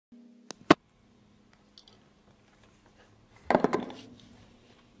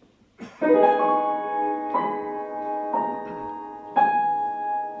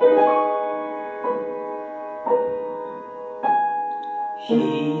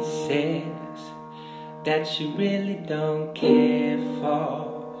says that she really don't care for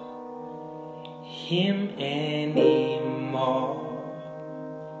him anymore.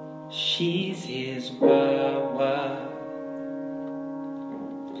 She's his wawa.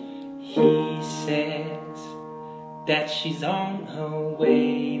 He says that she's on her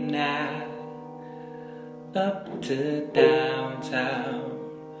way now up to downtown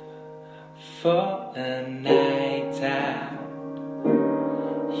for a night out.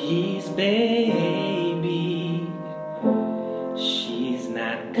 He's baby, she's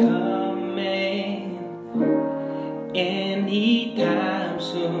not coming anytime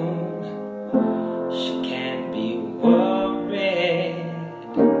soon. She can't be worried.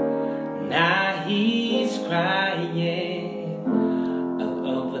 Now he's crying all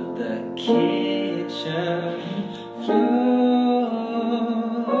over the kitchen floor.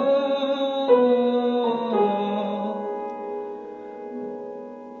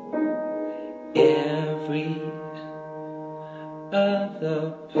 Every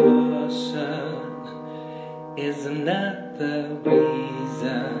other person is another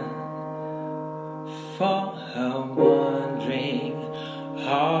reason for her wandering.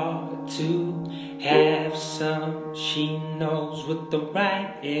 Hard to have some. She knows with the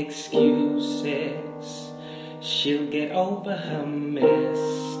right excuses she'll get over her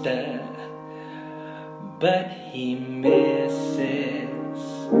mister, but he misses.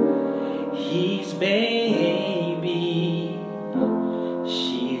 He's baby,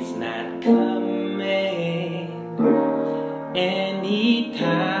 she's not coming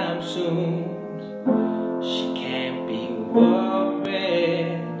anytime soon. She can't be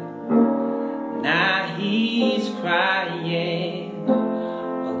worried. Now he's crying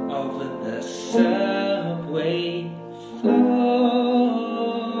all over the subway floor.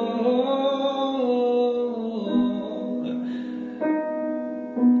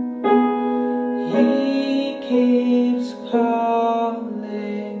 He keeps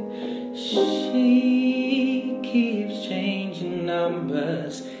calling, she keeps changing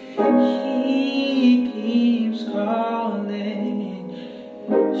numbers. He keeps calling,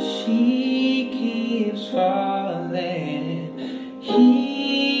 she keeps falling.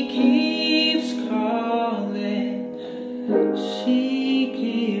 He keeps calling, she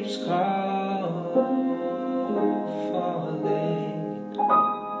keeps falling.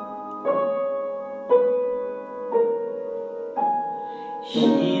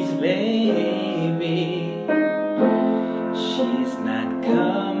 He's baby, she's not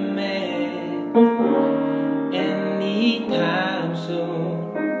coming anytime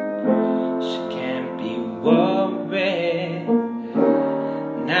soon. She can't be worried.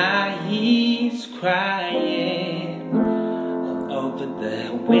 Now he's crying all over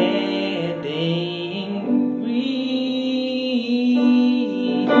the wedding ring.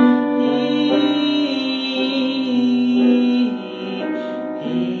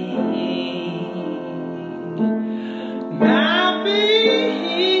 My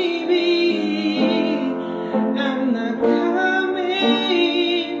baby, I'm not coming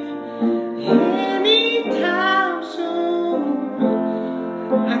anytime soon.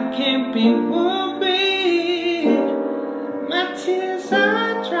 I can't be worried. My tears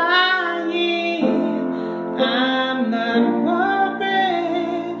are drying. I'm not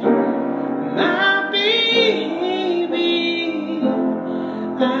worried. My baby,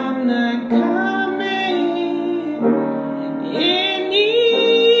 I'm not coming anytime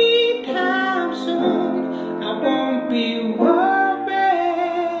soon. I won't be worried.